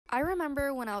I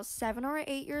remember when I was 7 or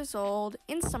 8 years old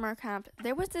in summer camp,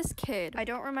 there was this kid. I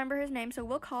don't remember his name, so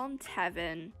we'll call him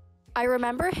Tevin. I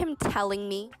remember him telling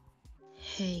me,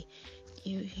 "Hey,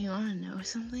 you wanna know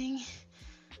something?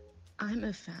 I'm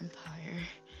a vampire.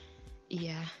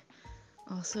 Yeah.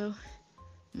 Also,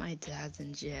 my dad's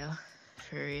in jail.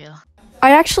 For real."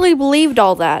 I actually believed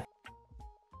all that.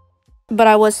 But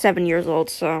I was 7 years old,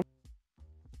 so.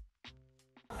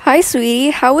 Hi, sweetie.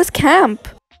 How was camp?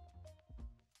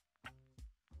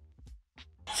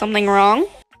 Something wrong?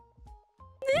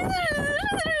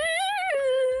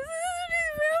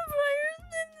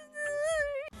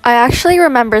 I actually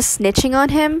remember snitching on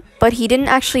him, but he didn't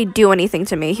actually do anything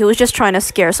to me. He was just trying to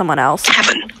scare someone else.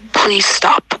 Kevin, please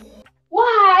stop.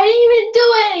 Why? I didn't even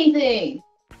do anything.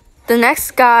 The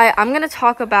next guy I'm gonna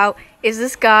talk about is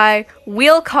this guy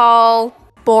we'll call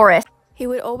Boris. He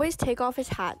would always take off his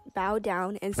hat, bow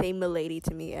down, and say "milady"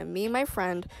 to me, and me and my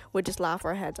friend would just laugh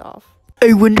our heads off.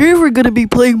 I wonder if we're gonna be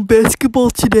playing basketball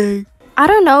today. I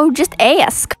don't know, just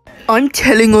ask. I'm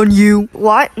telling on you.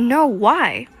 What? No,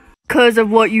 why? 'Cause of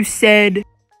what you said.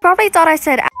 Probably thought I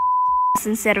said ass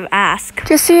instead of ask.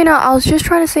 Just so you know, I was just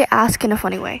trying to say ask in a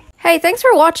funny way. Hey, thanks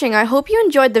for watching. I hope you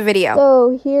enjoyed the video.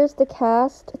 So here's the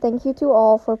cast. Thank you to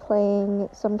all for playing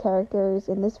some characters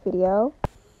in this video.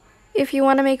 If you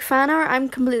want to make fan art, I'm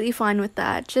completely fine with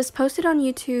that. Just post it on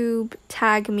YouTube,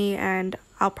 tag me, and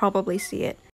I'll probably see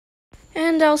it.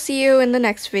 And I'll see you in the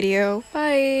next video.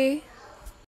 Bye!